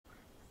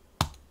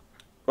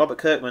Robert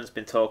Kirkman's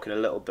been talking a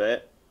little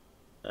bit.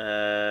 Good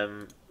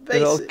old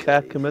Basically,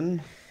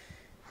 Kirkman.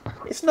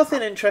 it's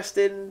nothing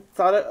interesting.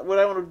 So I don't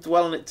want to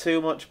dwell on it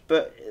too much,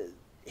 but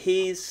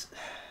he's.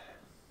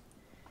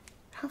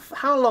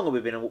 How long have we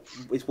been?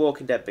 Is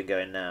Walking Dead been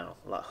going now?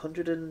 Like Ish.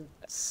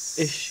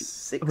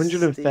 160?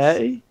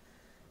 130?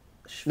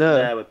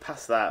 No. No, we're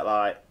past that.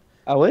 Like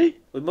Are we?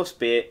 we must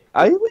be.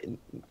 Are we?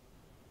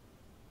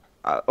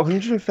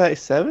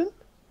 137?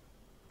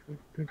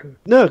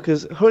 No,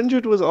 because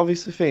 100 was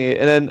obviously thingy,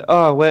 and then,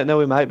 oh, wait, no,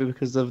 we might be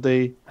because of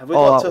the Have we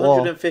got All to Out War.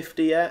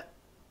 150 yet?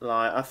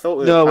 Like I thought we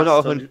were No, we're not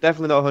past 100, 100.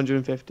 definitely not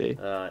 150.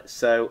 Alright,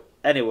 so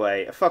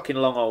anyway, a fucking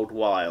long old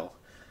while.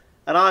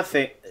 And I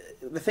think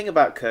the thing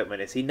about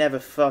Kirkman is he never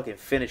fucking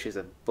finishes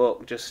a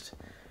book. Just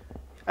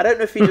I don't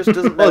know if he just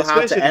doesn't Well, know it's how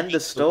to finishing end a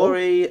Invincible.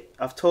 story.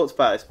 I've talked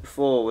about this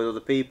before with other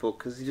people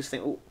because you just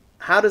think, well,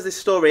 how does this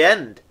story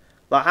end?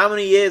 Like, how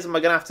many years am I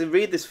gonna have to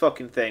read this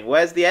fucking thing?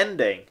 Where's the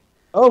ending?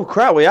 Oh,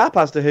 crap, we are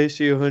past the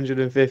issue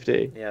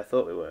 150. Yeah, I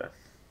thought we were.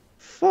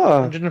 Fuck.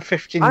 I'm,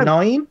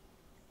 159?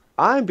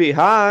 I'm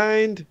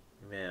behind.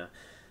 Yeah.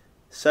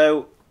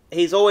 So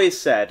he's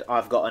always said,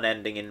 "I've got an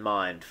ending in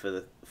mind for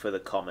the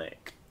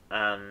comic,"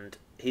 and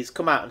he's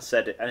come out and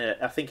said, and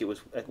I think it was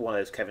one of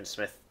those Kevin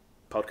Smith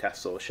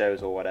podcasts or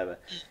shows or whatever.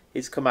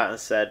 He's come out and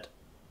said,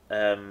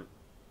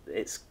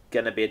 "It's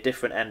going to be a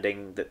different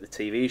ending that the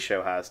TV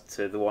show has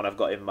to the one I've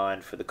got in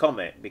mind for the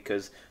comic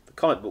because the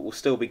comic book will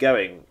still be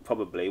going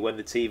probably when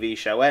the TV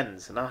show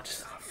ends." And I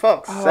just,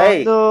 fuck's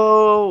sake,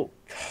 No.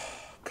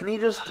 can you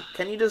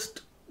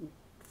just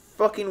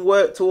fucking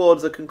work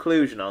towards a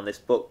conclusion on this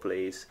book,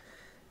 please?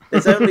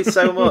 There's only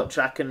so much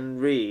I can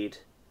read.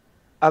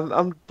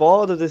 I'm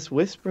bored of this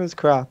Whisperers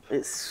crap.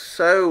 It's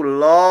so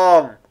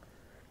long.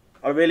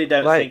 I really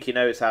don't Like, think he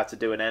knows how to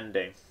do an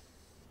ending.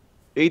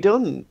 he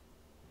doesn't.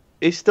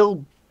 He's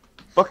still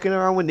fucking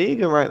around with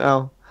Negan right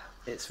now.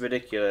 It's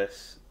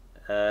ridiculous.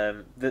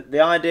 The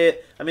idea.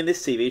 I mean,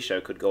 this TV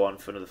show could go on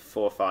for another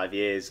 4 or 5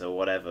 years or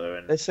whatever,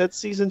 and They said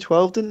season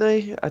 12, didn't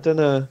they? I don't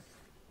know.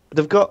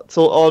 They've got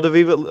so, or they've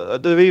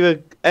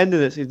either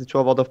ended at season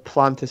 12 or they've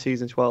planned to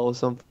season 12 or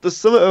something. There's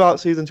something about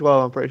season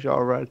 12. I'm pretty sure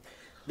I read.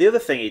 the other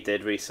thing he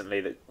did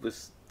recently that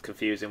was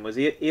confusing was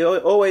he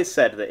always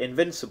said that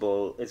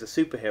Invincible is a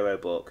superhero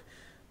book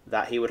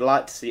that he would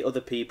like to see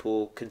other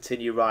people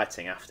continue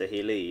writing after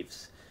he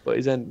leaves. But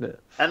he's ending it.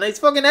 And he's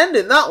fucking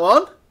ending that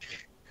one.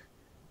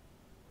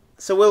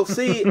 So we'll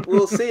see.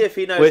 We'll see if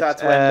he knows Which, how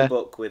to end the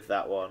book with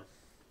that one.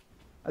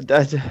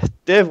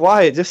 Dave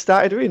Wyatt just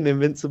started reading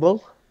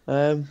Invincible.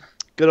 Good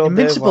old Dave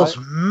Invincible's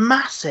Wyatt.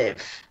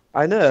 massive.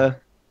 I know.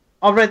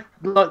 I read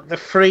like the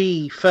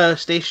free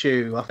first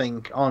issue, I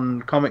think,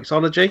 on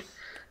Comixology,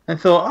 and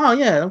thought, oh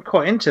yeah, I'm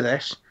quite into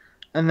this,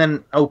 and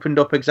then opened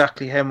up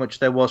exactly how much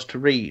there was to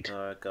read.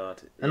 Oh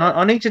god! And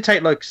I need to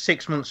take like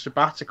 6 months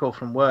sabbatical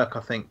from work,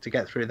 I think, to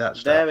get through that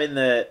stuff. They're in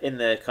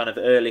the kind of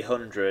early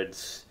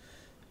hundreds.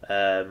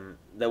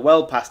 They're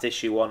well past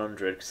issue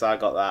 100 because I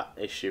got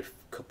that issue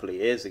a couple of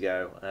years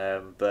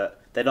ago.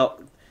 But they're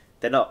not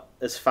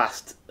as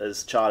fast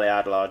as Charlie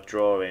Adlard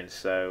drawing,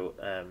 so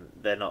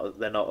they're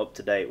not up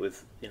to date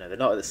with they're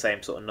not at the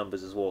same sort of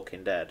numbers as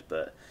Walking Dead.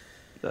 But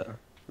No.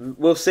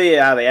 we'll see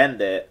how they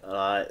end it.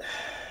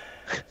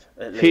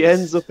 He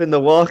ends up in the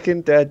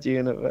Walking Dead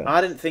universe. I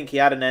didn't think he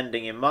had an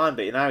ending in mind,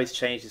 but now he's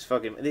changed his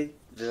fucking.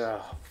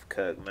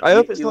 Kirkman. I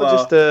hope it's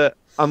not just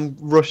I'm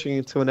rushing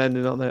into an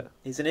ending on it.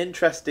 He's an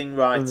interesting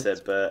writer,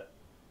 but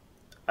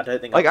I don't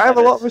think. Like, I have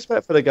a lot of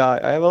respect for the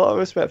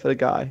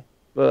guy.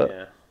 But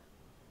Yeah.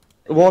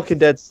 The Walking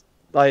Dead's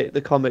like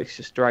the comics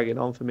just dragging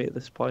on for me at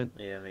this point.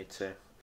 Yeah, me too.